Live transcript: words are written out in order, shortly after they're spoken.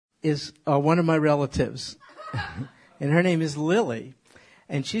is one of my relatives, and her name is Lily,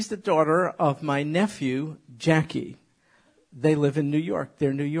 and she's the daughter of my nephew, Jackie. They live in New York.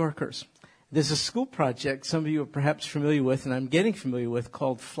 They're New Yorkers. There's a school project some of you are perhaps familiar with, and I'm getting familiar with,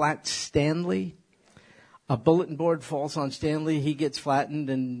 called Flat Stanley. A bulletin board falls on Stanley. He gets flattened,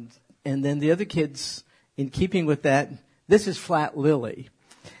 and then the other kids, in keeping with that, this is Flat Lily.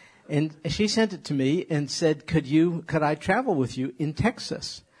 And she sent it to me and said, could I travel with you in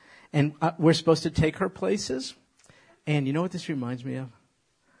Texas? And we're supposed to take her places. And you know what this reminds me of?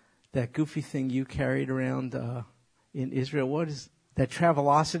 That goofy thing you carried around in Israel. What is that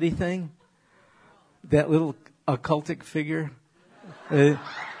Travelocity thing? That little occultic figure.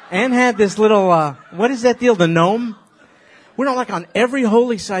 Anne had this little, what is that deal? The gnome? We're not like on every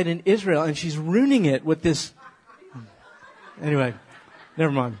holy site in Israel, and she's ruining it with this. Anyway,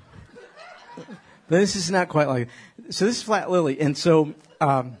 never mind. But this is not quite like it. So this is Flat Lily. And so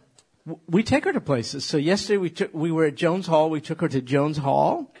we take her to places. So yesterday we were at Jones Hall. We took her to Jones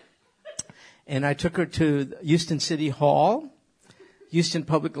Hall. And I took her to Houston City Hall, Houston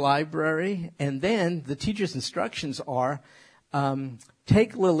Public Library. And then the teacher's instructions are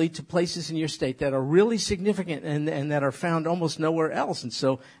take Lily to places in your state that are really significant and that are found almost nowhere else. And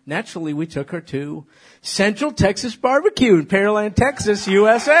so naturally we took her to Central Texas Barbecue in Pearland, Texas,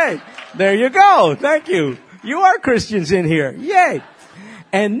 USA. There you go. Thank you. You are Christians in here. Yay.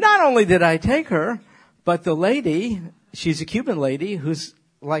 And not only did I take her, but the lady, she's a Cuban lady who's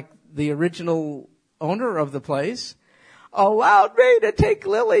like the original owner of the place, allowed me to take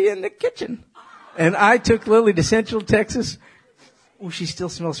Lily in the kitchen. And I took Lily to Central Texas. Oh, she still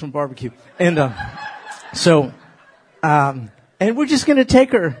smells from barbecue. And and we're just going to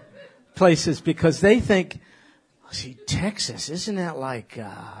take her places because they think, see, Texas, isn't that like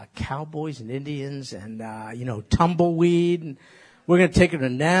cowboys and Indians and tumbleweed? And we're going to take her to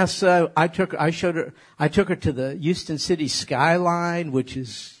NASA. I took her to the Houston City skyline, which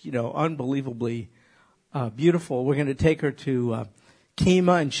is unbelievably beautiful. We're going to take her to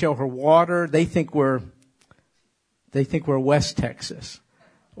Kemah and show her water. They think we're West Texas,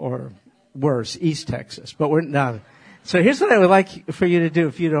 or worse, East Texas, but we're not. So here's what I would like for you to do,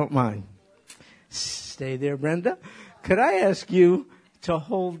 if you don't mind. Stay there, Brenda. Could I ask you to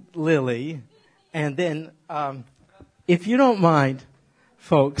hold Lily, and then, if you don't mind,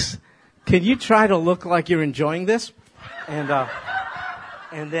 folks, can you try to look like you're enjoying this? And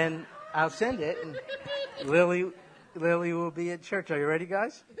then I'll send it, and Lily will be at church. Are you ready,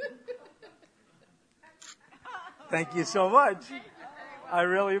 guys? Thank you so much. I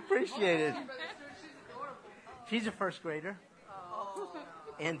really appreciate it. She's a first grader.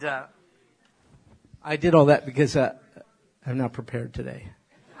 And I did all that because I'm not prepared today.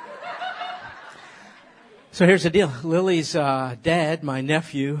 So here's the deal. Lily's dad, my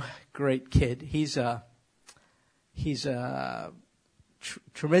nephew, great kid. He's a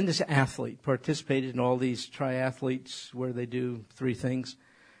tremendous athlete, participated in all these triathletes where they do three things.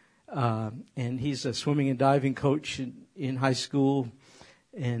 And he's a swimming and diving coach in high school,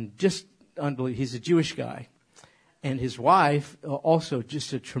 and just unbelievable. He's a Jewish guy, and his wife, also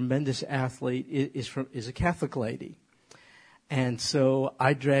just a tremendous athlete, is a Catholic lady. And so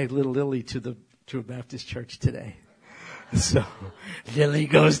I dragged little Lily to a Baptist church today. So Lily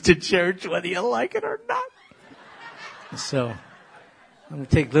goes to church whether you like it or not. So I'm going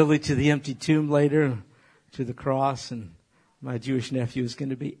to take Lily to the empty tomb later, to the cross, and my Jewish nephew is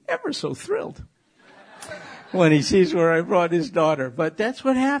going to be ever so thrilled when he sees where I brought his daughter. But that's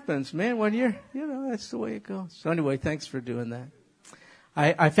what happens, man, when that's the way it goes. So anyway, thanks for doing that.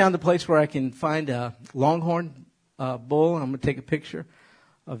 I found a place where I can find a longhorn bull. I'm going to take a picture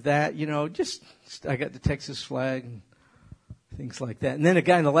of that. I got the Texas flag and things like that. And then a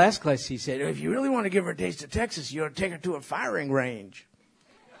guy in the last class, he said, if you really want to give her a taste of Texas, you ought to take her to a firing range.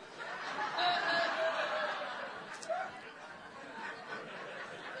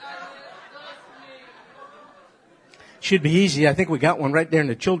 Should be easy. I think we got one right there in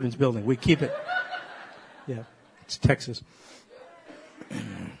the children's building. We keep it. Yeah, it's Texas.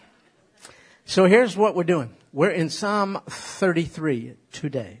 So here's what we're doing. We're in Psalm 33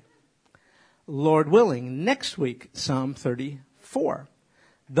 today. Lord willing, next week, Psalm 34.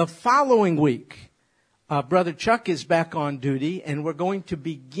 The following week, Brother Chuck is back on duty, and we're going to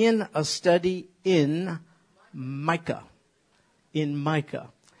begin a study in Micah. In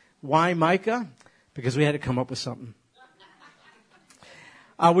Micah. Why Micah? Because we had to come up with something.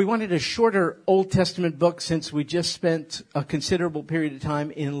 We wanted a shorter Old Testament book since we just spent a considerable period of time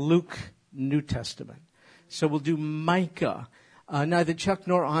in Luke, New Testament. So we'll do Micah. Neither Chuck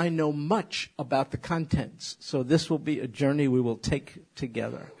nor I know much about the contents, so this will be a journey we will take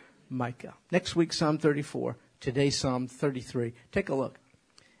together. Micah. Next week, Psalm 34. Today, Psalm 33. Take a look.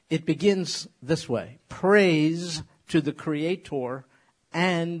 It begins this way. Praise to the Creator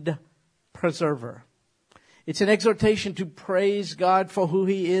and Preserver. It's an exhortation to praise God for who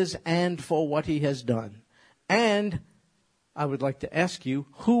He is and for what He has done. And I would like to ask you,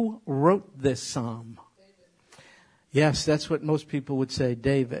 who wrote this psalm? David. Yes, that's what most people would say,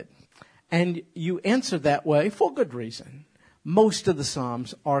 David. And you answer that way for good reason. Most of the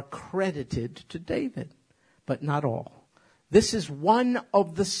psalms are credited to David, but not all. This is one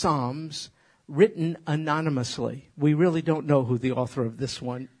of the psalms written anonymously. We really don't know who the author of this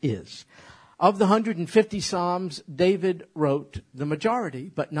one is. Of the 150 psalms, David wrote the majority,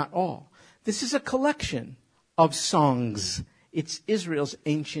 but not all. This is a collection of songs. It's Israel's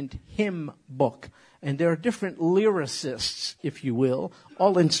ancient hymn book. And there are different lyricists, if you will,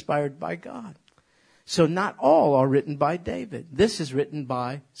 all inspired by God. So not all are written by David. This is written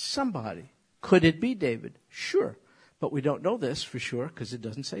by somebody. Could it be David? Sure. But we don't know this for sure because it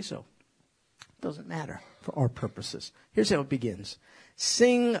doesn't say so. It doesn't matter for our purposes. Here's how it begins.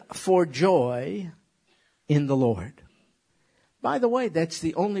 Sing for joy in the Lord. By the way, that's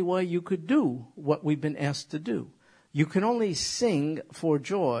the only way you could do what we've been asked to do. You can only sing for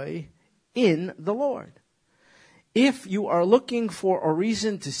joy in the Lord. If you are looking for a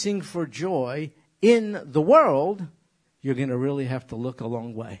reason to sing for joy in the world, you're going to really have to look a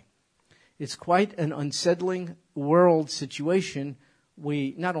long way. It's quite an unsettling world situation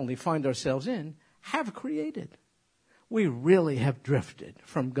we not only find ourselves in, have created. We really have drifted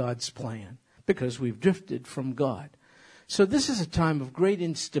from God's plan because we've drifted from God. So this is a time of great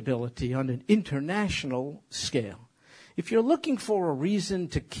instability on an international scale. If you're looking for a reason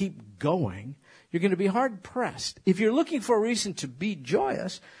to keep going, you're going to be hard-pressed. If you're looking for a reason to be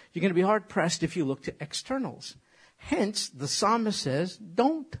joyous, you're going to be hard-pressed if you look to externals. Hence, the psalmist says,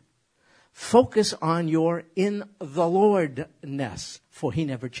 don't. Focus on your in the Lord-ness, for He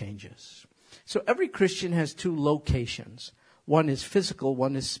never changes. So every Christian has two locations. One is physical,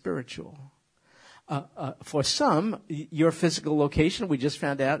 one is spiritual. For some, your physical location, we just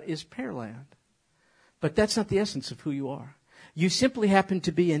found out, is Pearland. But that's not the essence of who you are. You simply happen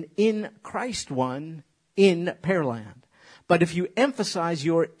to be an in Christ one in Pearland. But if you emphasize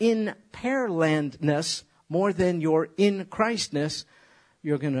your in Pearlandness more than your in Christness,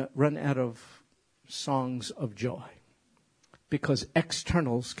 you're going to run out of songs of joy. Because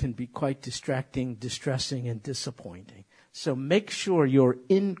externals can be quite distracting, distressing, and disappointing. So make sure your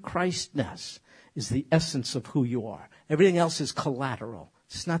in Christness is the essence of who you are. Everything else is collateral.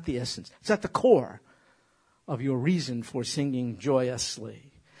 It's not the essence. It's not the core of your reason for singing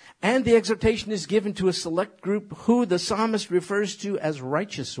joyously. And the exhortation is given to a select group who the psalmist refers to as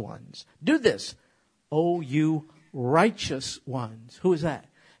righteous ones. Do this, O you righteous ones. Who is that?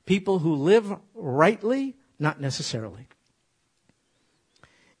 People who live rightly? Not necessarily.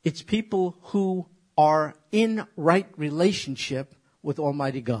 It's people who are in right relationship with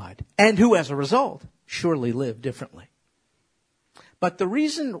Almighty God and who, as a result, surely live differently. But the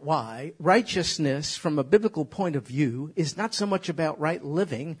reason why righteousness from a biblical point of view is not so much about right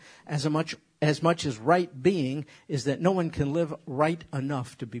living as much as right being is that no one can live right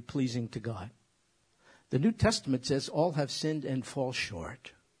enough to be pleasing to God. The New Testament says all have sinned and fall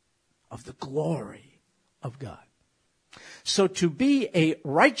short of the glory of God. So to be a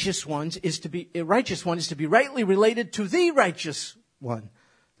righteous one is to be rightly related to the righteous one,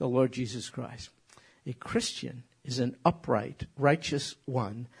 the Lord Jesus Christ. A Christian is an upright, righteous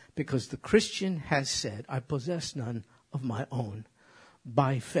one because the Christian has said, I possess none of my own.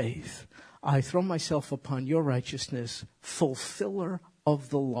 By faith, I throw myself upon your righteousness, fulfiller of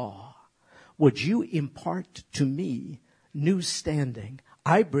the law. Would you impart to me new standing?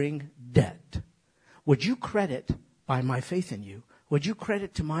 I bring debt. Would you credit by my faith in you? Would you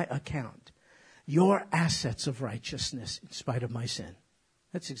credit to my account your assets of righteousness in spite of my sin?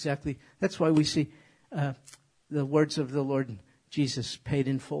 That's why we see the words of the Lord Jesus paid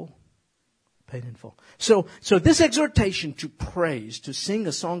in full. Paid in full. So this exhortation to praise, to sing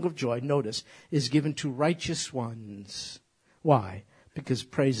a song of joy, notice, is given to righteous ones. Why? Because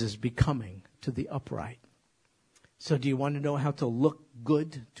praise is becoming to the upright. So do you want to know how to look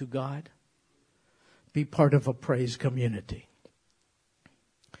good to God? Be part of a praise community.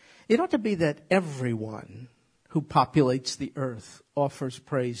 It ought to be that everyone who populates the earth offers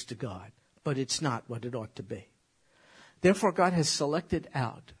praise to God, but it's not what it ought to be. Therefore, God has selected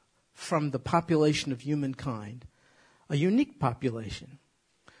out from the population of humankind a unique population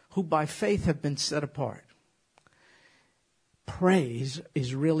who by faith have been set apart. Praise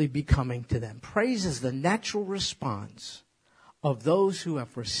is really becoming to them. Praise is the natural response of those who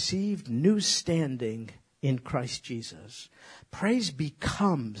have received new standing in Christ Jesus. Praise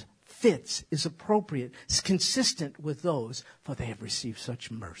becomes, fits, is appropriate, is consistent with those, for they have received such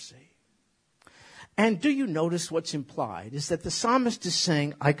mercy. And do you notice what's implied is that the psalmist is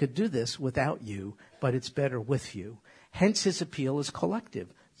saying, I could do this without you, but it's better with you. Hence his appeal is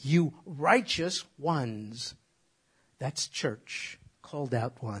collective. You righteous ones. That's church, called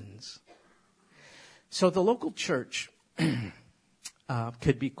out ones. So the local church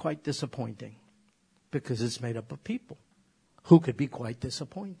could be quite disappointing because it's made up of people who could be quite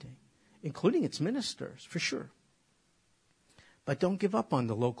disappointing, including its ministers, for sure. But don't give up on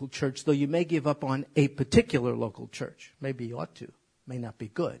the local church, though you may give up on a particular local church. Maybe you ought to. May not be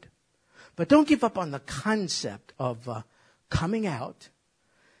good. But don't give up on the concept of coming out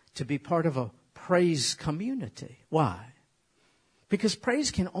to be part of a praise community. Why? Because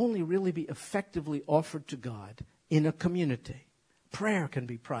praise can only really be effectively offered to God in a community. Prayer can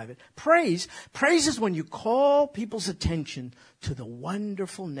be private. Praise is when you call people's attention to the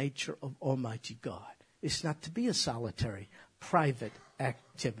wonderful nature of Almighty God. It's not to be a solitary, private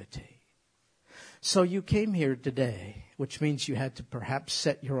activity. So you came here today, which means you had to perhaps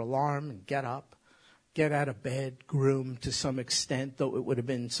set your alarm and get up, get out of bed, groom to some extent, though it would have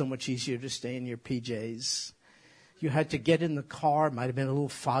been so much easier to stay in your PJs. You had to get in the car. It might have been a little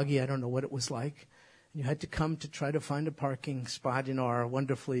foggy. I don't know what it was like. You had to come to try to find a parking spot in our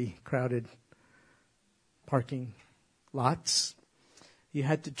wonderfully crowded parking lots. You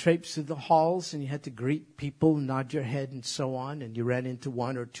had to traipse through the halls, and you had to greet people, nod your head, and so on, and you ran into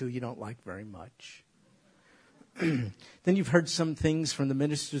one or two you don't like very much. Then you've heard some things from the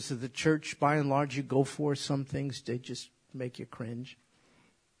ministers of the church. By and large, you go for some things. They just make you cringe.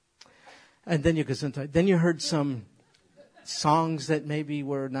 And then you heard some songs that maybe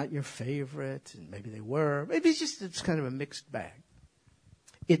were not your favorite, and maybe they were. Maybe it's kind of a mixed bag.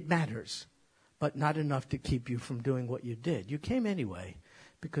 It matters, but not enough to keep you from doing what you did. You came anyway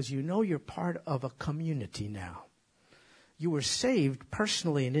because you know you're part of a community now. You were saved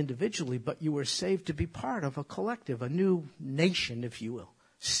personally and individually, but you were saved to be part of a collective, a new nation, if you will.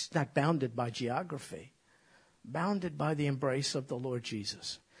 It's not bounded by geography, bounded by the embrace of the Lord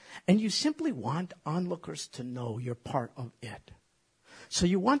Jesus. And you simply want onlookers to know you're part of it. So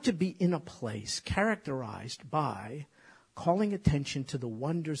you want to be in a place characterized by calling attention to the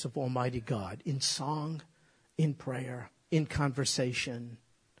wonders of Almighty God in song, in prayer, in conversation,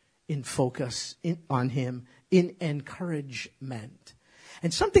 in focus on Him, in encouragement.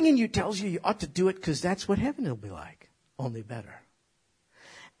 And something in you tells you ought to do it because that's what heaven will be like, only better.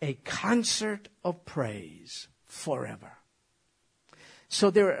 A concert of praise forever. So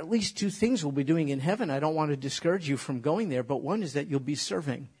there are at least two things we'll be doing in heaven. I don't want to discourage you from going there, but one is that you'll be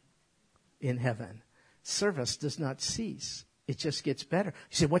serving in heaven. Service does not cease. It just gets better.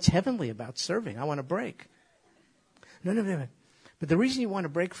 You say, what's heavenly about serving? I want to break. No. But the reason you want to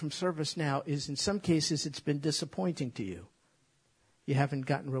break from service now is in some cases it's been disappointing to you. You haven't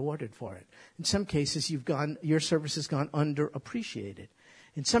gotten rewarded for it. In some cases your service has gone underappreciated.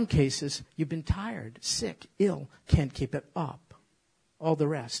 In some cases you've been tired, sick, ill, can't keep it up. All the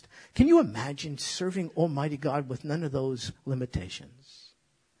rest. Can you imagine serving Almighty God with none of those limitations?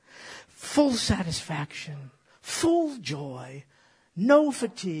 Full satisfaction, full joy, no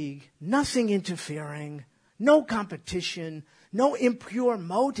fatigue, nothing interfering, no competition, no impure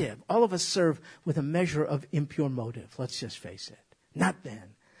motive. All of us serve with a measure of impure motive. Let's just face it. Not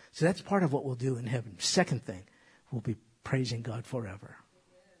then. So that's part of what we'll do in heaven. Second thing, we'll be praising God forever.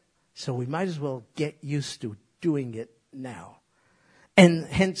 So we might as well get used to doing it now. And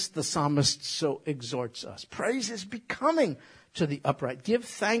hence the psalmist so exhorts us. Praise is becoming to the upright. Give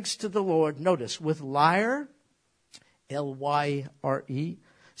thanks to the Lord. Notice, with lyre, L-Y-R-E.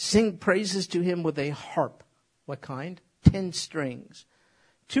 Sing praises to Him with a harp. What kind? 10 strings.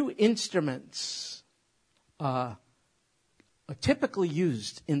 2 instruments are typically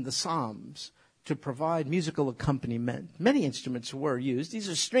used in the Psalms to provide musical accompaniment. Many instruments were used. These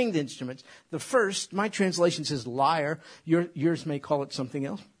are stringed instruments. The first, my translation says lyre. Yours may call it something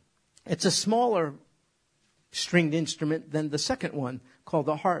else. It's a smaller stringed instrument than the second one called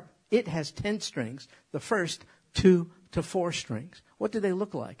the harp. It has 10 strings. The first, 2 to 4 strings. What do they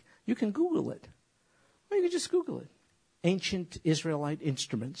look like? You can Google it. Or you can just Google it. Ancient Israelite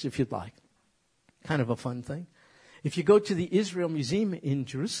instruments, if you'd like. Kind of a fun thing. If you go to the Israel Museum in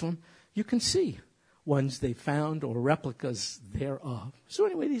Jerusalem, you can see ones they found or replicas thereof. So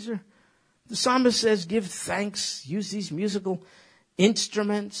anyway, the psalmist says, give thanks, use these musical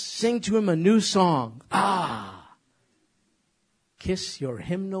instruments, sing to Him a new song. Kiss your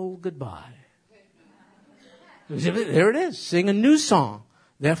hymnal goodbye. There it is. Sing a new song.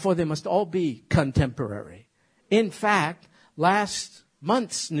 Therefore, they must all be contemporary. In fact, last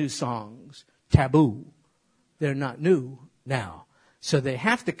month's new songs, taboo. They're not new now. So they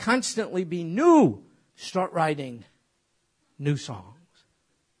have to constantly be new. Start writing new songs.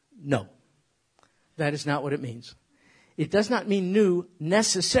 No. That is not what it means. It does not mean new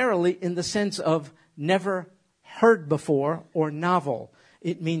necessarily in the sense of never heard before or novel.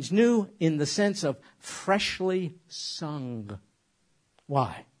 It means new in the sense of freshly sung.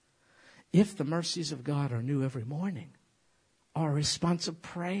 Why? If the mercies of God are new every morning, our response of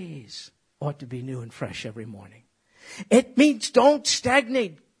praise ought to be new and fresh every morning. It means don't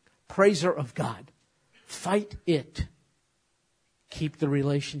stagnate, praiser of God. Fight it. Keep the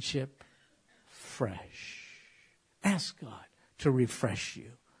relationship fresh. Ask God to refresh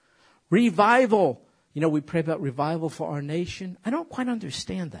you. Revival. You know, we pray about revival for our nation. I don't quite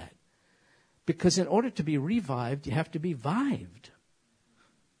understand that. Because in order to be revived, you have to be vived.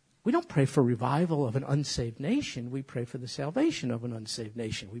 We don't pray for revival of an unsaved nation. We pray for the salvation of an unsaved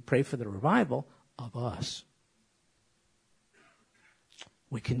nation. We pray for the revival of us.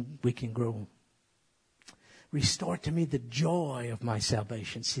 We can grow. Restore to me the joy of my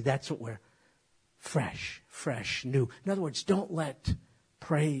salvation. See, that's what we're fresh, new. In other words, don't let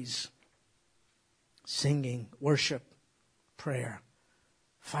praise, singing, worship, prayer,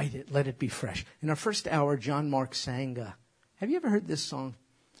 fight it. Let it be fresh. In our first hour, John Mark sang, have you ever heard this song?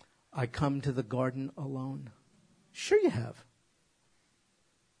 I come to the garden alone. Sure you have.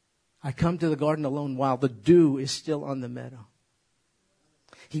 I come to the garden alone while the dew is still on the meadow.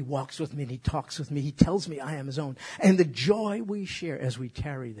 He walks with me and he talks with me. He tells me I am his own. And the joy we share as we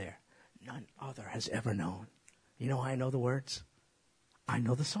tarry there, none other has ever known. You know how I know the words? I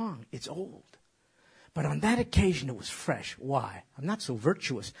know the song. It's old. But on that occasion, it was fresh. Why? I'm not so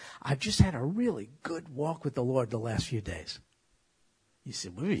virtuous. I've just had a really good walk with the Lord the last few days. You say,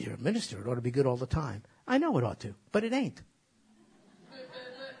 well, you're a minister. It ought to be good all the time. I know it ought to, but it ain't.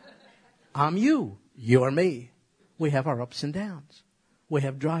 I'm you. You're me. We have our ups and downs. We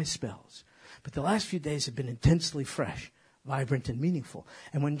have dry spells. But the last few days have been intensely fresh, vibrant, and meaningful.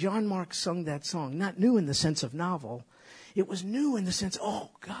 And when John Mark sung that song, not new in the sense of novel, it was new in the sense,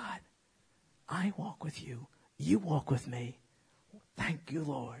 oh, God, I walk with you. You walk with me. Thank you,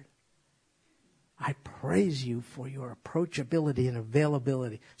 Lord. I praise you for your approachability and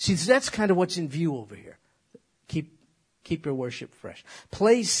availability. See, that's kind of what's in view over here. Keep your worship fresh.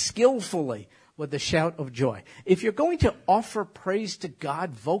 Play skillfully with a shout of joy. If you're going to offer praise to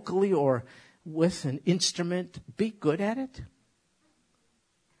God vocally or with an instrument, be good at it.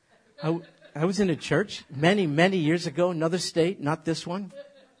 I was in a church many, many years ago, another state, not this one,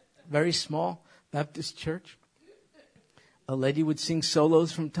 very small Baptist church. A lady would sing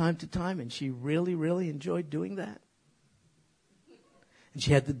solos from time to time, and she really, really enjoyed doing that. And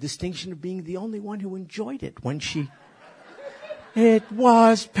she had the distinction of being the only one who enjoyed it when she... It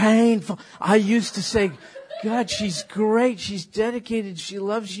was painful. I used to say, God, she's great. She's dedicated. She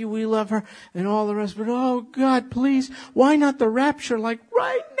loves you. We love her and all the rest. But, oh, God, please, why not the rapture like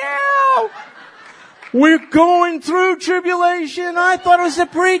right now? We're going through tribulation. I thought it was a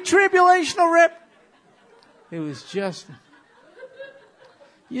pre-tribulational It was just...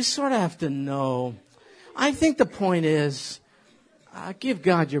 You sort of have to know. I think the point is, give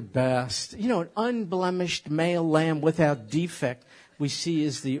God your best. You know, an unblemished male lamb without defect, we see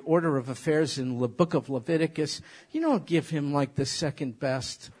is the order of affairs in the book of Leviticus. You don't give him like the second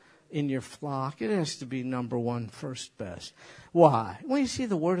best in your flock. It has to be number one, first best. Why? Well, you see,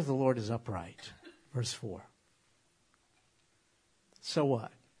 the word of the Lord is upright. Verse 4. So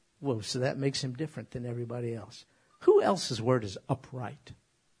what? Well, so that makes him different than everybody else. Who else's word is upright?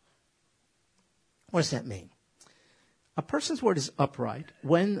 What does that mean? A person's word is upright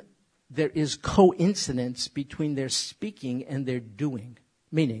when there is coincidence between their speaking and their doing.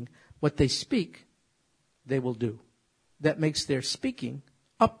 Meaning, what they speak, they will do. That makes their speaking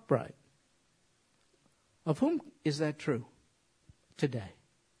upright. Of whom is that true today?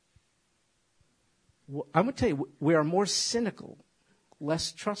 I'm going to tell you, we are more cynical,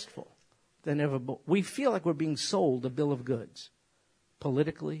 less trustful than ever before. We feel like we're being sold a bill of goods.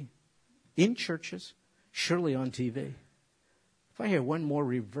 Politically, in churches, surely on TV. If I hear one more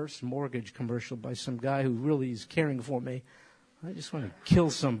reverse mortgage commercial by some guy who really is caring for me, I just want to kill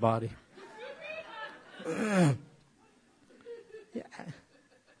somebody. Yeah.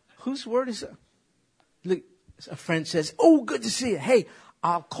 Whose word is it? Look, a friend says, oh, good to see you. Hey,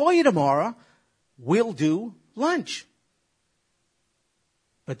 I'll call you tomorrow. We'll do lunch.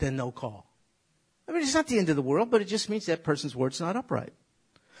 But then no call. I mean, it's not the end of the world, but it just means that person's word's not upright.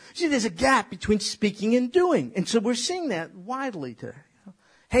 See, there's a gap between speaking and doing. And so we're seeing that widely today.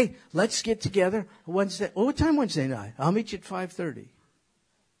 Hey, let's get together Wednesday. Oh, what time Wednesday night? I'll meet you at 5:30.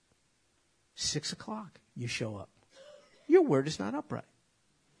 6 o'clock, you show up. Your word is not upright.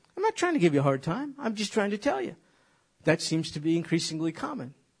 I'm not trying to give you a hard time. I'm just trying to tell you. That seems to be increasingly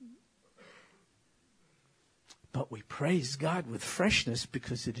common. But we praise God with freshness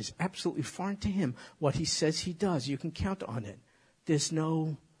because it is absolutely foreign to Him. What He says He does, you can count on it. There's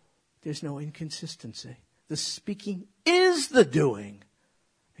no inconsistency. The speaking is the doing.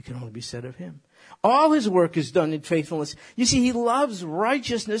 It can only be said of Him. All His work is done in faithfulness. You see, He loves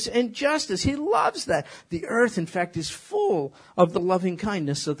righteousness and justice. He loves that. The earth, in fact, is full of the loving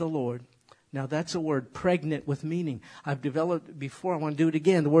kindness of the Lord. Now, that's a word pregnant with meaning. I've developed before. I want to do it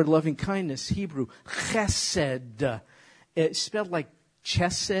again. The word loving kindness, Hebrew, chesed. It's spelled like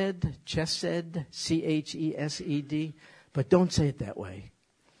chesed, Chesed. But don't say it that way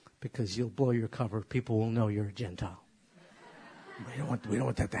because you'll blow your cover. People will know you're a Gentile. We don't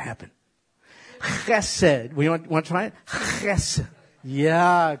want that to happen. Chesed. We want to try it? Chesed.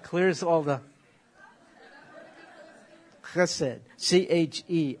 Yeah, clears all the... Chesed.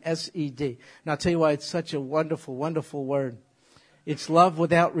 Chesed. Now I'll tell you why it's such a wonderful, wonderful word. It's love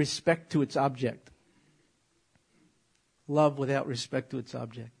without respect to its object. Love without respect to its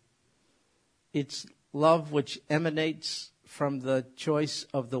object. It's love which emanates from the choice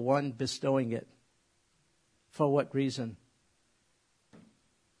of the one bestowing it. For what reason?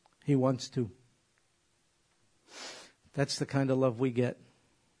 He wants to. That's the kind of love we get.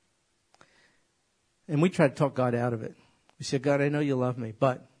 And we try to talk God out of it. We say, God, I know you love me,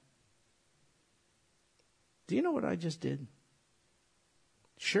 but do you know what I just did?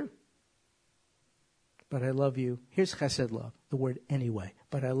 Sure. But I love you. Here's chesed love, the word anyway.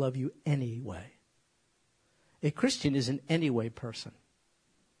 But I love you anyway. A Christian is an anyway person.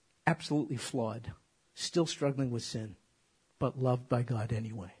 Absolutely flawed. Still struggling with sin. But loved by God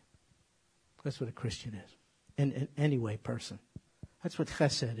anyway. That's what a Christian is. An anyway person. That's what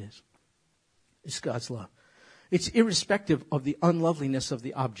chesed is. It's God's love. It's irrespective of the unloveliness of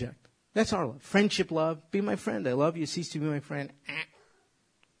the object. That's our love. Friendship love. Be my friend. I love you. Cease to be my friend.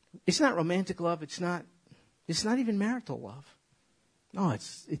 It's not romantic love. It's not even marital love. No,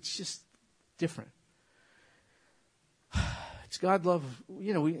 it's just different. It's God love.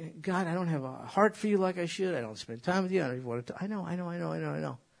 You know, God, I don't have a heart for you like I should. I don't spend time with you. I don't even want to. I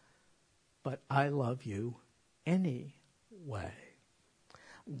know. But I love you anyway.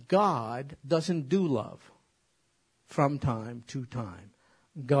 God doesn't do love from time to time.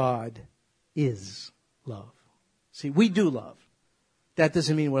 God is love. See, we do love. That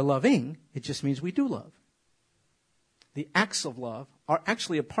doesn't mean we're loving. It just means we do love. The acts of love are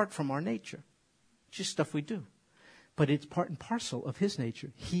actually apart from our nature. It's just stuff we do. But it's part and parcel of His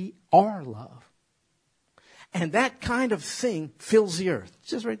nature. He are love. And that kind of thing fills the earth.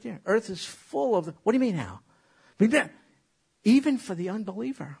 It's just right there. Earth is full of... What do you mean how? Even for the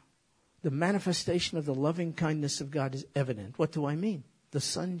unbeliever, the manifestation of the loving kindness of God is evident. What do I mean? The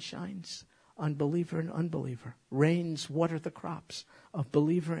sun shines on believer and unbeliever. Rains water the crops of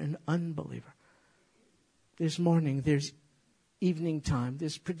believer and unbeliever. There's morning, there's evening time,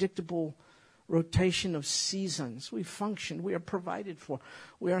 there's predictable rotation of seasons. We function, we are provided for,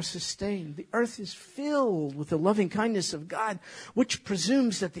 we are sustained. The earth is filled with the loving kindness of God, which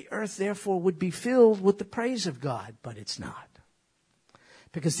presumes that the earth therefore would be filled with the praise of God, but it's not.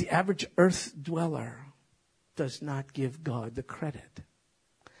 Because the average earth dweller does not give God the credit.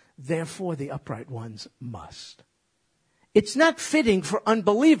 Therefore, the upright ones must. It's not fitting for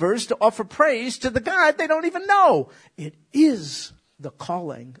unbelievers to offer praise to the God they don't even know. It is the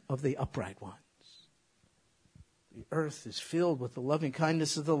calling of the upright ones. The earth is filled with the loving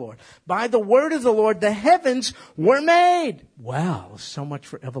kindness of the Lord. By the word of the Lord, the heavens were made. Wow, so much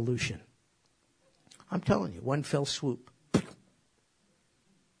for evolution. I'm telling you, one fell swoop.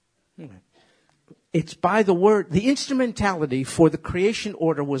 It's by the word. The instrumentality for the creation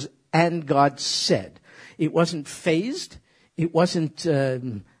order was, and God said. It wasn't phased. It wasn't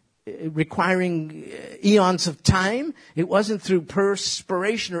requiring eons of time. It wasn't through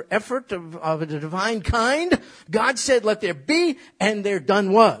perspiration or effort of a divine kind. God said, let there be, and there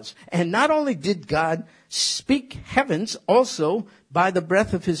done was. And not only did God speak heavens, also by the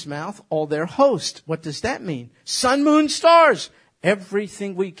breath of His mouth, all their host. What does that mean? Sun, moon, stars.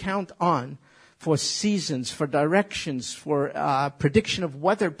 Everything we count on for seasons, for directions, for prediction of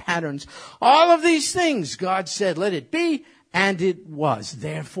weather patterns. All of these things, God said, let it be, and it was.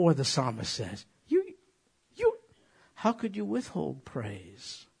 Therefore, the psalmist says, how could you withhold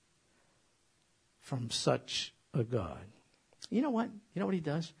praise from such a God? You know what? You know what He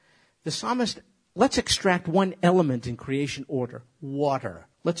does? The psalmist, let's extract one element in creation order. Water.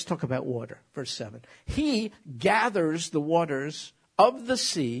 Let's talk about water. Verse 7. He gathers the waters of the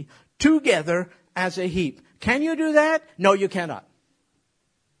sea together as a heap. Can you do that? No, you cannot.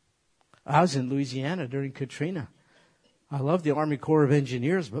 I was in Louisiana during Katrina. I love the Army Corps of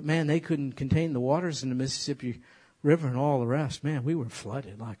Engineers, but man, they couldn't contain the waters in the Mississippi River and all the rest. Man, we were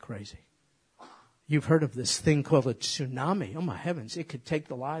flooded like crazy. You've heard of this thing called a tsunami. Oh my heavens, it could take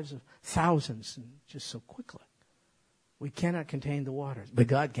the lives of thousands and just so quickly. We cannot contain the waters, but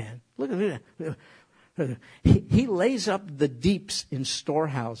God can. Look at it. He lays up the deeps in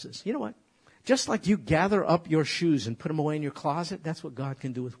storehouses. You know what? Just like you gather up your shoes and put them away in your closet, that's what God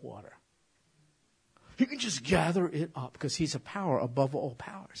can do with water. He can just gather it up because he's a power above all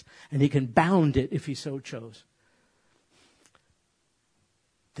powers. And he can bound it if he so chose.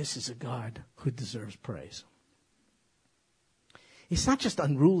 This is a God who deserves praise. It's not just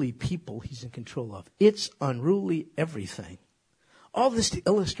unruly people he's in control of. It's unruly everything. All this to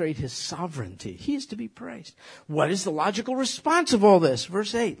illustrate his sovereignty. He is to be praised. What is the logical response of all this?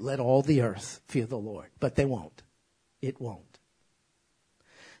 Verse 8, let all the earth fear the Lord. But they won't. It won't.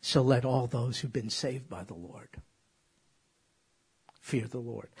 So let all those who've been saved by the Lord fear the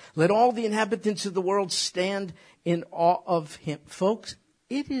Lord. Let all the inhabitants of the world stand in awe of him. Folks,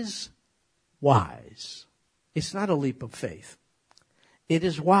 it is wise. It's not a leap of faith. It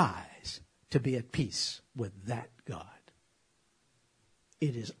is wise to be at peace with that God.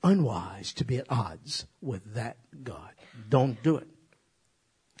 It is unwise to be at odds with that God. Don't do it.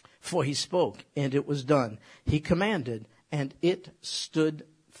 For he spoke, and it was done. He commanded, and it stood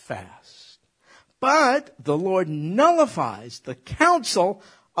fast. But the Lord nullifies the counsel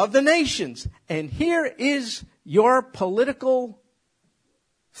of the nations. And here is your political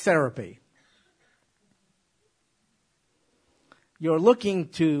therapy. You're looking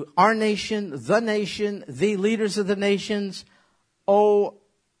to our nation, the leaders of the nations. Oh,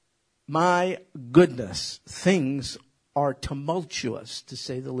 my goodness. Things are tumultuous, to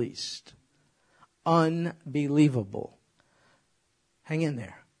say the least. Unbelievable. Hang in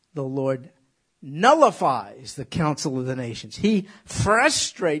there. The Lord nullifies the counsel of the nations. He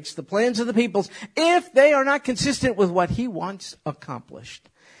frustrates the plans of the peoples if they are not consistent with what he wants accomplished.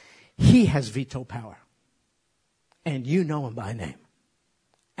 He has veto power. And you know him by name.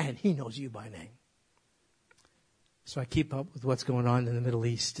 And he knows you by name. So I keep up with what's going on in the Middle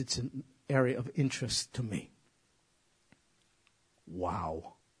East. It's an area of interest to me.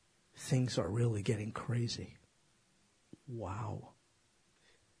 Wow. Things are really getting crazy. Wow.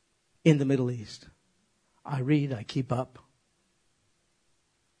 In the Middle East. I read, I keep up.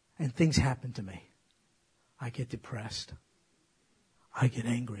 And things happen to me. I get depressed. I get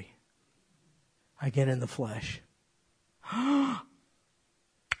angry. I get in the flesh. And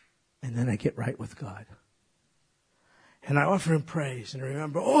then I get right with God. And I offer him praise and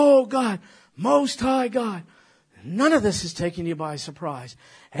remember, oh God, Most High God, none of this is taking you by surprise.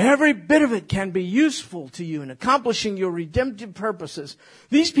 Every bit of it can be useful to you in accomplishing your redemptive purposes.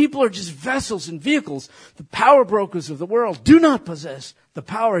 These people are just vessels and vehicles. The power brokers of the world do not possess the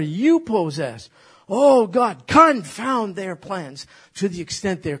power you possess. Oh God, confound their plans to the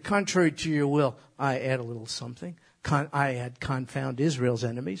extent they're contrary to your will. I add a little something. I add confound Israel's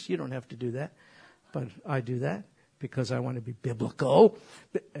enemies. You don't have to do that. But I do that because I want to be biblical.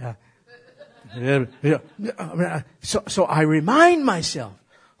 So I remind myself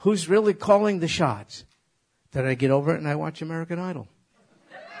who's really calling the shots. Then I get over it and I watch American Idol.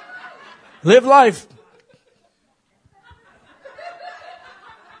 Live life.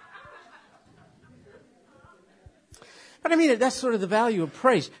 But I mean, that's sort of the value of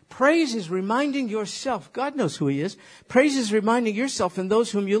praise. Praise is reminding yourself, God knows who he is. Praise is reminding yourself and those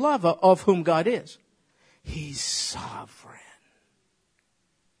whom you love of whom God is. He's sovereign.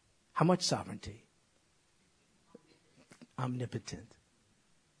 How much sovereignty? Omnipotent.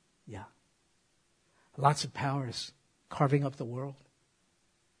 Yeah. Lots of powers carving up the world.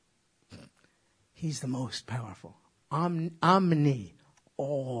 He's the most powerful. Omni,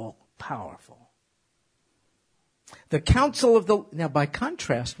 all powerful. The counsel of the, now by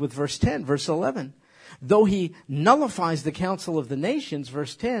contrast with verse 10, verse 11, though he nullifies the counsel of the nations,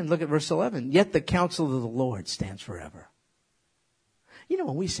 verse 10, look at verse 11, yet the counsel of the Lord stands forever. You know,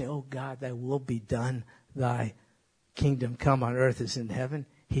 when we say, oh God, thy will be done, thy kingdom come on earth as in heaven,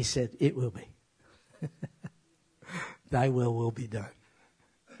 he said, it will be. Thy will be done.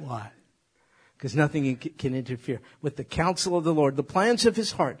 Why? Because nothing can interfere with the counsel of the Lord, the plans of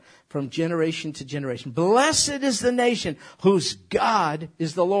his heart from generation to generation. Blessed is the nation whose God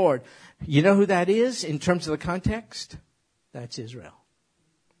is the Lord. You know who that is in terms of the context? That's Israel.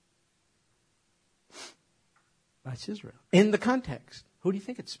 That's Israel. In the context, who do you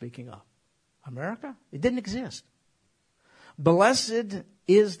think it's speaking of? America? It didn't exist. Blessed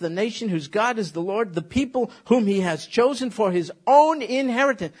is the nation whose God is the Lord, the people whom he has chosen for his own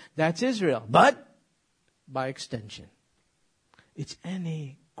inheritance. That's Israel. But, by extension, it's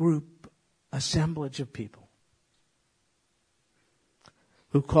any group, assemblage of people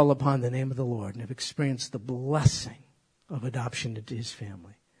who call upon the name of the Lord and have experienced the blessing of adoption into his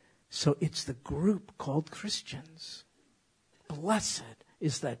family. So it's the group called Christians. Blessed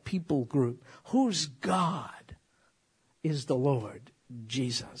is that people group whose God is the Lord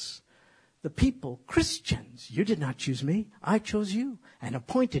Jesus. The people, Christians, you did not choose me. I chose you and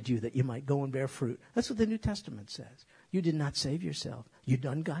appointed you that you might go and bear fruit. That's what the New Testament says. You did not save yourself. You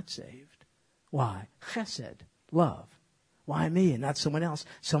done got saved. Why? Chesed, love. Why me and not someone else?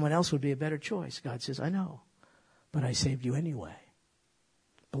 Someone else would be a better choice. God says, I know, but I saved you anyway.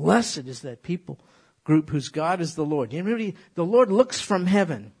 Blessed is that people group whose God is the Lord. You know, the Lord looks from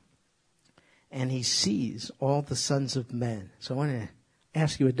heaven and he sees all the sons of men. So I want to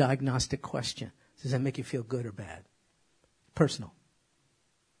ask you a diagnostic question. Does that make you feel good or bad? Personal.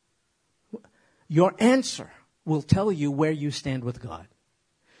 Your answer will tell you where you stand with God.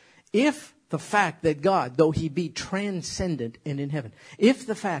 If the fact that God, though he be transcendent and in heaven, if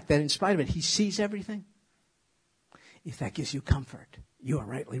the fact that in spite of it, he sees everything, if that gives you comfort, you are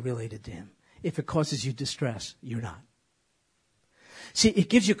rightly related to him. If it causes you distress, you're not. See, it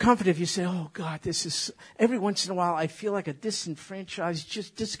gives you comfort if you say, oh God, this is, every once in a while I feel like a disenfranchised,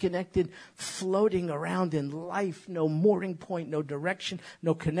 just disconnected, floating around in life, no mooring point, no direction,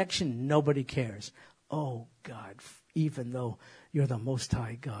 no connection, nobody cares. Oh God, even though you're the Most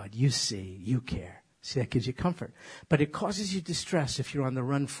High God, you see, you care. See, that gives you comfort. But it causes you distress if you're on the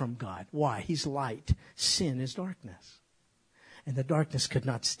run from God. Why? He's light. Sin is darkness. And the darkness could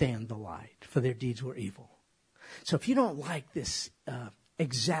not stand the light, for their deeds were evil. So if you don't like this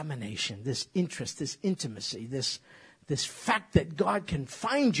examination, this interest, this intimacy, this fact that God can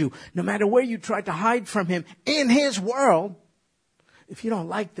find you no matter where you try to hide from him in his world, if you don't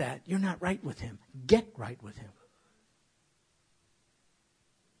like that, you're not right with him. Get right with him.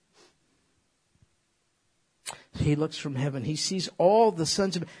 He looks from heaven. He sees all the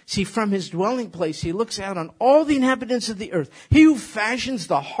sons of men. See, from his dwelling place, he looks out on all the inhabitants of the earth. He who fashions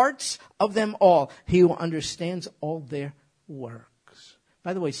the hearts of them all. He who understands all their works.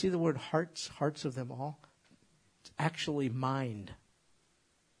 By the way, see the word hearts, hearts of them all? It's actually mind.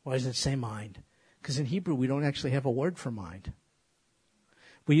 Why does it say mind? Because in Hebrew, we don't actually have a word for mind.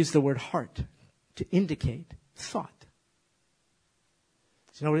 We use the word heart to indicate thought.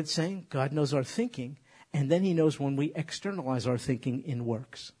 So you know what it's saying? God knows our thinking. And then he knows when we externalize our thinking in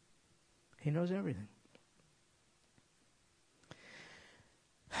works. He knows everything.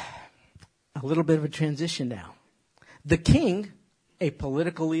 A little bit of a transition now. The king, a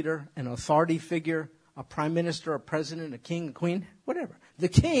political leader, an authority figure, a prime minister, a president, a king, a queen, whatever. The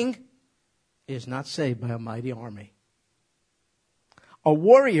king is not saved by a mighty army. A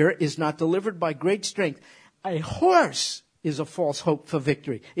warrior is not delivered by great strength. A horse is a false hope for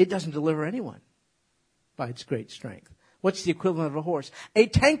victory. It doesn't deliver anyone by its great strength. What's the equivalent of a horse? A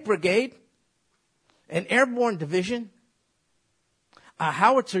tank brigade, an airborne division, a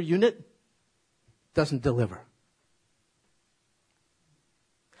howitzer unit doesn't deliver.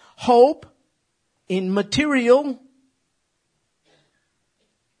 Hope in material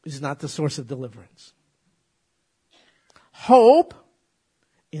is not the source of deliverance. Hope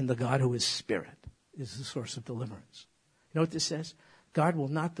in the God who is spirit is the source of deliverance. You know what this says? God will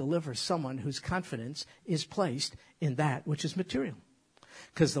not deliver someone whose confidence is placed in that which is material.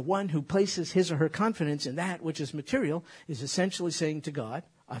 Because the one who places his or her confidence in that which is material is essentially saying to God,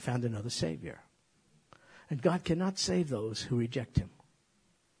 I found another Savior. And God cannot save those who reject him.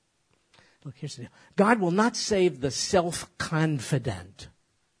 Look, here's the deal. God will not save the self-confident.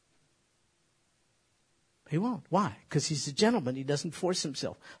 He won't. Why? Because he's a gentleman. He doesn't force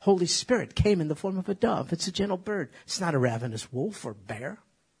himself. Holy Spirit came in the form of a dove. It's a gentle bird. It's not a ravenous wolf or bear.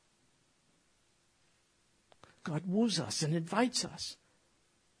 God woos us and invites us,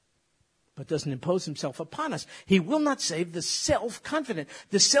 but doesn't impose himself upon us. He will not save the self-confident.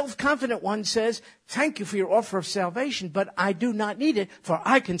 The self-confident one says, thank you for your offer of salvation, but I do not need it, for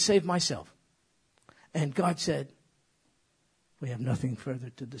I can save myself. And God said, we have nothing further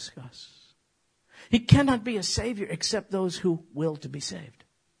to discuss. He cannot be a savior except those who will to be saved.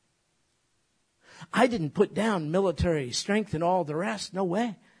 I didn't put down military strength and all the rest. No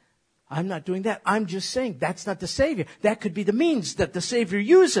way. I'm not doing that. I'm just saying that's not the savior. That could be the means that the savior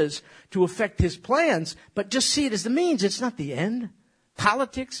uses to effect his plans, but just see it as the means. It's not the end.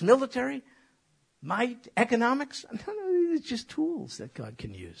 Politics, military, might, economics. No, it's just tools that God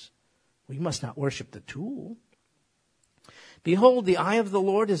can use. We must not worship the tool. Behold, the eye of the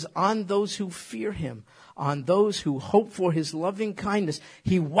Lord is on those who fear him, on those who hope for his loving kindness.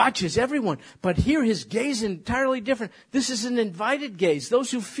 He watches everyone, but here his gaze is entirely different. This is an invited gaze.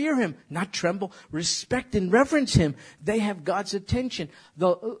 Those who fear him, not tremble, respect and reverence him. They have God's attention.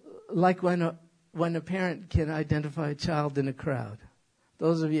 Like when a parent can identify a child in a crowd.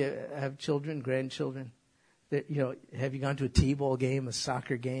 Those of you who have children, grandchildren, that, have you gone to a T-ball game, a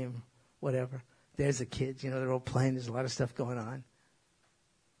soccer game, whatever? There's the kids, they're all playing. There's a lot of stuff going on.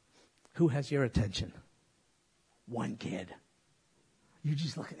 Who has your attention? One kid. You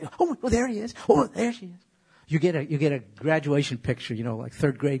just look at, oh, there he is. Oh, there she is. You get a graduation picture, like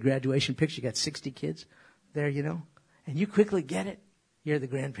third grade graduation picture. You got 60 kids there, and you quickly get it. You're the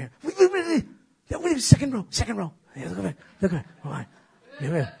grandparent. Wait, second row. Yeah, look at it. Come on.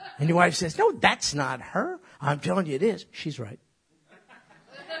 And your wife says, no, that's not her. I'm telling you it is. She's right.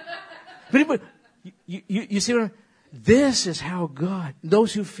 But you see what this is how God,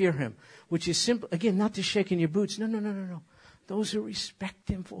 those who fear him, which is simple, again, not to shake in your boots. No. Those who respect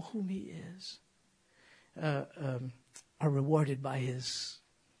him for whom he is are rewarded by his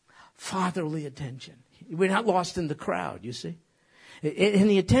fatherly attention. We're not lost in the crowd, you see. And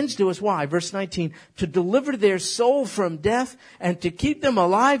he attends to us, why? Verse 19, to deliver their soul from death and to keep them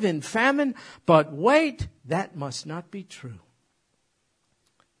alive in famine. But wait, that must not be true.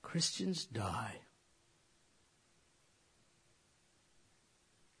 Christians die.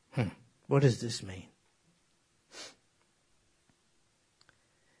 What does this mean?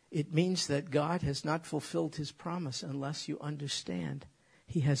 It means that God has not fulfilled his promise unless you understand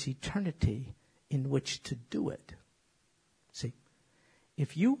he has eternity in which to do it. See,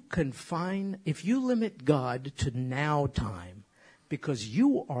 if you limit God to now time because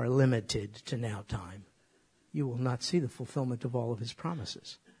you are limited to now time, you will not see the fulfillment of all of his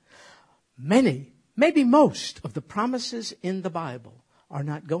promises. Many, maybe most of the promises in the Bible are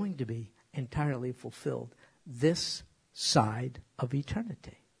not going to be entirely fulfilled this side of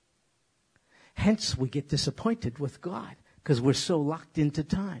eternity. Hence, we get disappointed with God because we're so locked into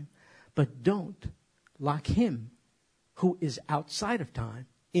time. But don't lock him, who is outside of time,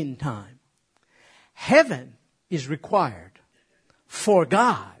 in time. Heaven is required for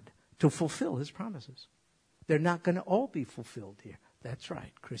God to fulfill his promises. They're not going to all be fulfilled here. That's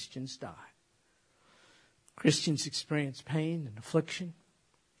right. Christians die. Christians experience pain and affliction.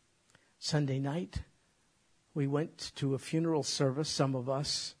 Sunday night, we went to a funeral service, some of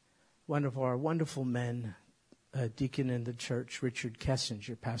us. One of our wonderful men, a deacon in the church, Richard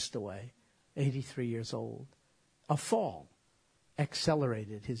Kessinger, passed away, 83 years old. A fall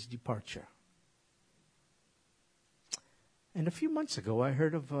accelerated his departure. And a few months ago, I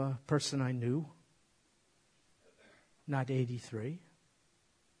heard of a person I knew, not 83,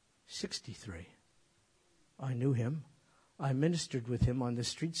 63. I knew him. I ministered with him on the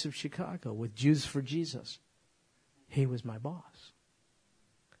streets of Chicago with Jews for Jesus. He was my boss.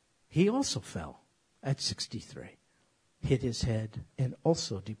 He also fell at 63, hit his head, and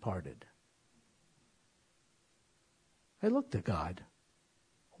also departed. I looked at God.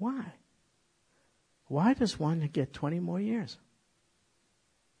 Why? Why does one get 20 more years?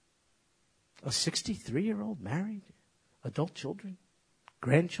 A 63-year-old married, adult children,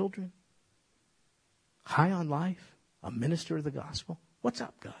 grandchildren, high on life, a minister of the gospel. What's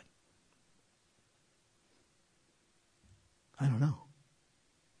up, God? I don't know.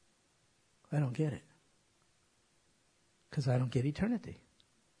 I don't get it. Because I don't get eternity.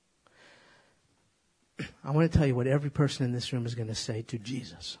 I want to tell you what every person in this room is going to say to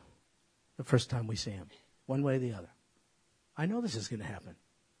Jesus the first time we see him, one way or the other. I know this is going to happen.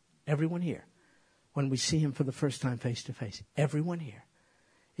 Everyone here, when we see him for the first time face to face, everyone here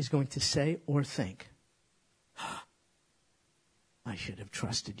is going to say or think, I should have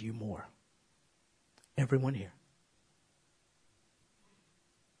trusted you more. Everyone here.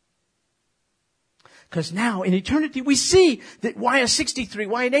 Because now, in eternity, we see that why a 63,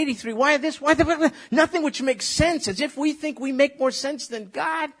 why an 83, why this, why the, nothing which makes sense. As if we think we make more sense than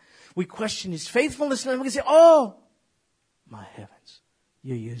God. We question his faithfulness, and we can say, oh, my heavens,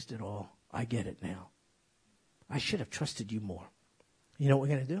 you used it all. I get it now. I should have trusted you more. You know what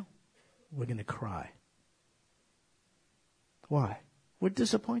we're going to do? We're going to cry. Why? We're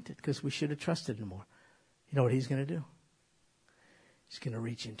disappointed because we should have trusted him more. You know what he's going to do? He's going to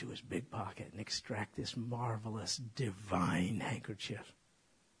reach into his big pocket and extract this marvelous, divine handkerchief.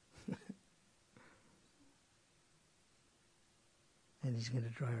 And he's going to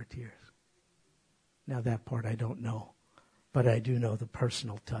dry our tears. Now that part I don't know. But I do know the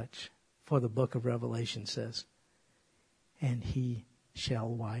personal touch For the book of Revelation says, and he shall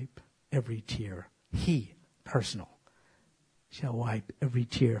wipe every tear. He, personal, shall wipe every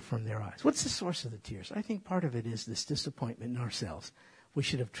tear from their eyes. What's the source of the tears? I think part of it is this disappointment in ourselves. We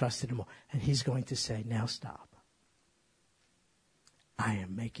should have trusted him more. And he's going to say, now stop. I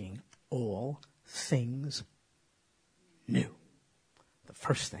am making all things new. The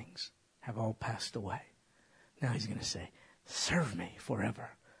first things have all passed away. Now he's going to say, serve me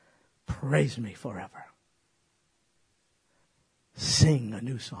forever. Praise me forever. Sing a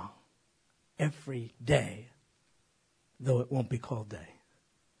new song every day, though it won't be called day.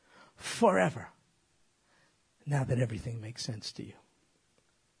 Forever. Now that everything makes sense to you.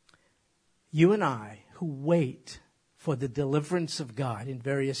 You and I, who wait for the deliverance of God in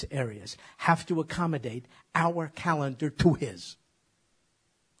various areas, have to accommodate our calendar to his.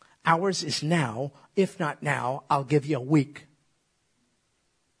 Ours is now. If not now, I'll give you a week.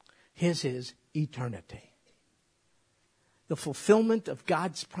 His is eternity. The fulfillment of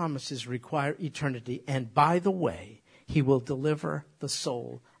God's promises require eternity. And by the way, he will deliver the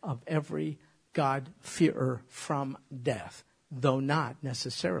soul of every God-fearer from death, though not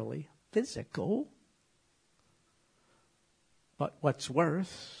necessarily physical. But what's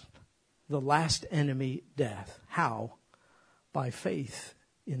worse, the last enemy, death. How? By faith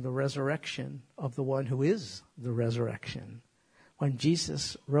in the resurrection of the one who is the resurrection. When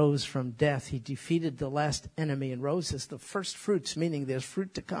Jesus rose from death, he defeated the last enemy and rose as the first fruits, meaning there's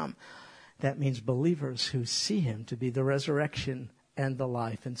fruit to come. That means believers who see him to be the resurrection and the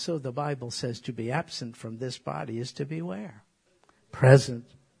life. And so the Bible says to be absent from this body is to be where? Present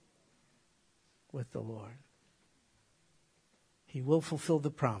with the Lord. He will fulfill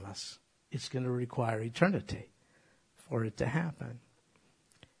the promise. It's going to require eternity for it to happen.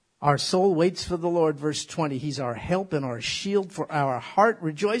 Our soul waits for the Lord, verse 20. He's our help and our shield, for our heart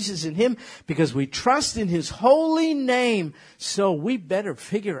rejoices in him because we trust in his holy name. So we better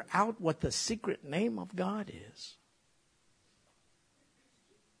figure out what the secret name of God is.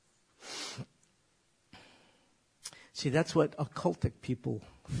 See, that's what occultic people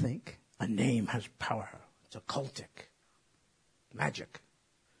think. A name has power. It's occultic. Magic.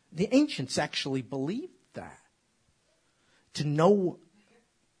 The ancients actually believed that. To know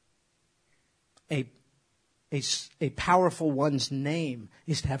a powerful one's name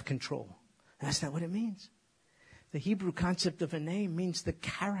is to have control. That's not what it means. The Hebrew concept of a name means the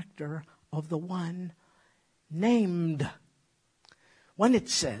character of the one named. When it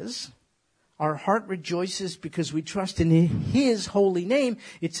says, our heart rejoices because we trust in his holy name,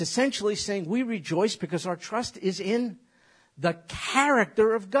 it's essentially saying we rejoice because our trust is in the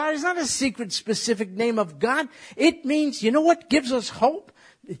character of God. It's not a secret specific name of God. It means, you know what gives us hope?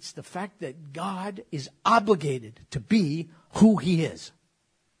 It's the fact that God is obligated to be who he is.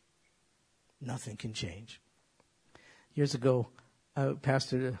 Nothing can change. Years ago, I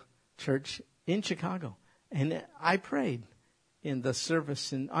pastored a church in Chicago, and I prayed in the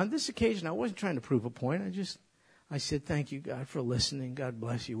service. And on this occasion, I wasn't trying to prove a point. I said, thank you, God, for listening. God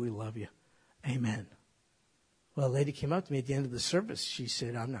bless you. We love you. Amen. Well, a lady came up to me at the end of the service. She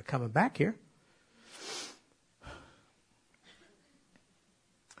said, I'm not coming back here.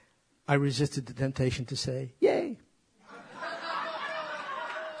 I resisted the temptation to say, yay.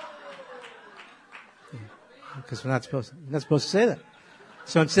 Because we're not supposed to say that.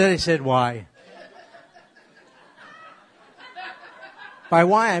 So instead I said, why? By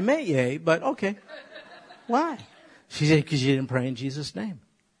why I meant yay, but okay. Why? She said, because you didn't pray in Jesus' name.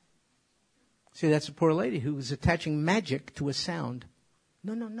 See, that's a poor lady who was attaching magic to a sound.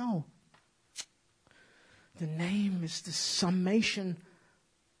 No. The name is the summation,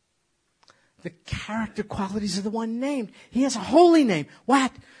 the character qualities of the one named. He has a holy name.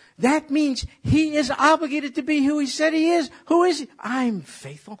 What? That means he is obligated to be who he said he is. Who is he? I'm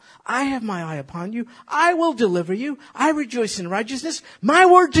faithful. I have my eye upon you. I will deliver you. I rejoice in righteousness. My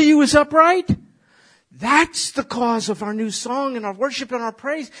word to you is upright. That's the cause of our new song and our worship and our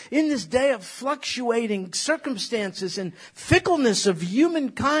praise in this day of fluctuating circumstances and fickleness of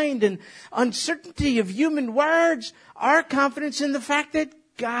humankind and uncertainty of human words. Our confidence in the fact that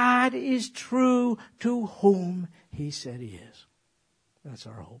God is true to whom he said he is. That's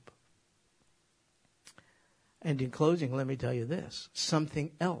our hope. And in closing, let me tell you this.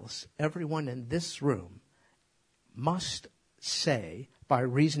 Something else everyone in this room must say by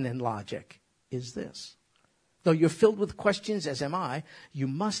reason and logic is this. Though you're filled with questions, as am I, you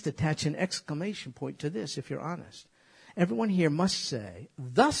must attach an exclamation point to this if you're honest. Everyone here must say,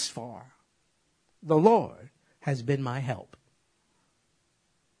 thus far, the Lord has been my help.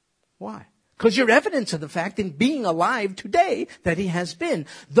 Why? Because you're evidence of the fact in being alive today that he has been.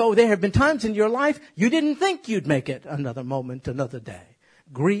 Though there have been times in your life you didn't think you'd make it another moment, another day.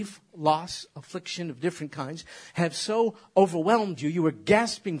 Grief, loss, affliction of different kinds have so overwhelmed you. You were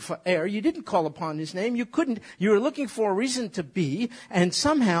gasping for air. You didn't call upon his name. You couldn't. You were looking for a reason to be. And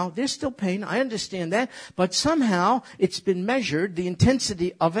somehow, there's still pain. I understand that. But somehow, it's been measured. The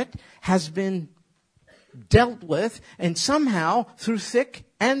intensity of it has been dealt with. And somehow, through thick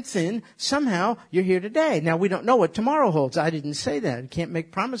and thin, somehow you're here today. Now, we don't know what tomorrow holds. I didn't say that. You can't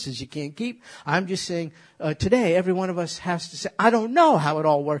make promises you can't keep. I'm just saying today, every one of us has to say, I don't know how it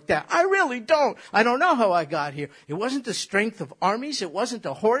all worked out. I really don't. I don't know how I got here. It wasn't the strength of armies. It wasn't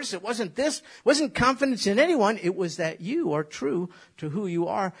a horse. It wasn't this. It wasn't confidence in anyone. It was that you are true to who you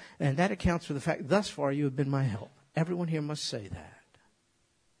are. And that accounts for the fact, thus far, you have been my help. Everyone here must say that.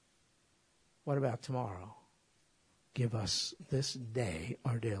 What about tomorrow? Give us this day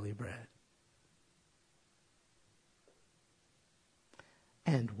our daily bread.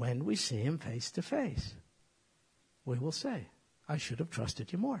 And when we see him face to face, we will say, I should have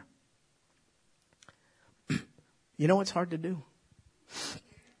trusted you more. You know what's hard to do?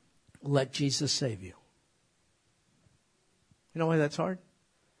 Let Jesus save you. You know why that's hard?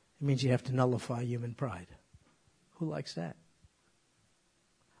 It means you have to nullify human pride. Who likes that?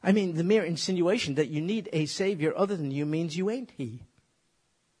 I mean, the mere insinuation that you need a Savior other than you means you ain't he.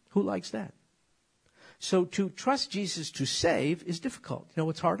 Who likes that? So to trust Jesus to save is difficult. You know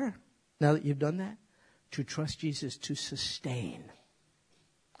what's harder, now that you've done that? To trust Jesus to sustain.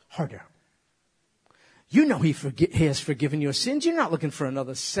 Harder. You know he has forgiven your sins. You're not looking for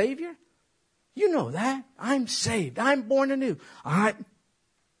another Savior. You know that. I'm saved. I'm born anew.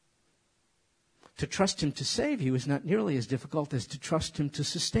 To trust him to save you is not nearly as difficult as to trust him to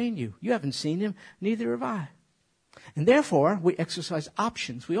sustain you. You haven't seen him, neither have I. And therefore, we exercise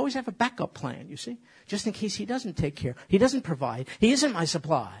options. We always have a backup plan, you see, just in case he doesn't take care. He doesn't provide. He isn't my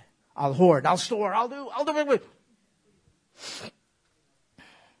supply. I'll hoard, I'll store, I'll do it.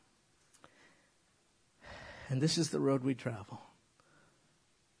 And this is the road we travel.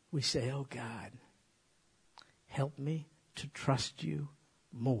 We say, oh God, help me to trust you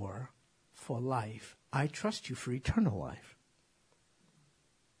more for life. I trust you for eternal life.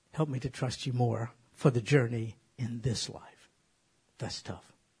 Help me to trust you more for the journey in this life. That's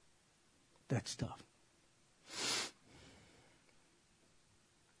tough. That's tough.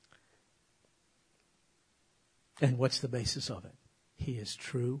 And what's the basis of it? He is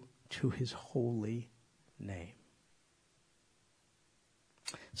true to his holy name.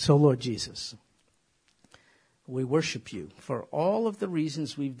 So, Lord Jesus, we worship you for all of the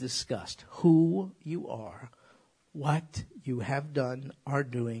reasons we've discussed. Who you are, what you have done, are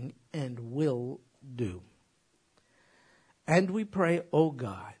doing, and will do. And we pray, oh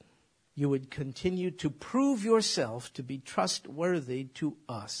God, you would continue to prove yourself to be trustworthy to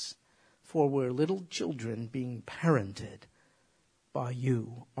us, for we're little children being parented by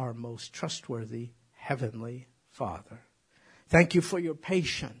you, our most trustworthy heavenly Father. Thank you for your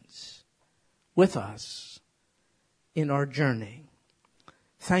patience with us in our journey.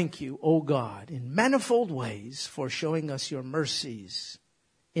 Thank you, O God, in manifold ways for showing us your mercies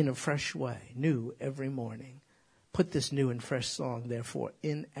in a fresh way, new every morning. Put this new and fresh song, therefore,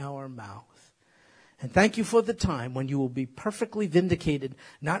 in our mouth. And thank you for the time when you will be perfectly vindicated,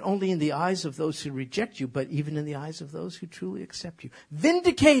 not only in the eyes of those who reject you, but even in the eyes of those who truly accept you.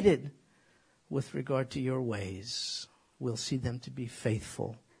 Vindicated with regard to your ways. We'll see them to be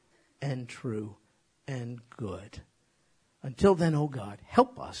faithful and true and good. Until then, oh God,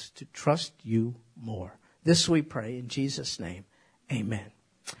 help us to trust you more. This we pray in Jesus' name. Amen.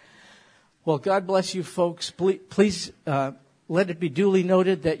 Well, God bless you, folks. Please let it be duly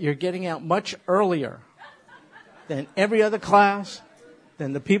noted that you're getting out much earlier than every other class,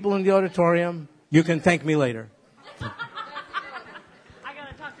 than the people in the auditorium. You can thank me later. I got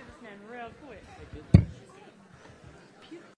to talk to this man real quick.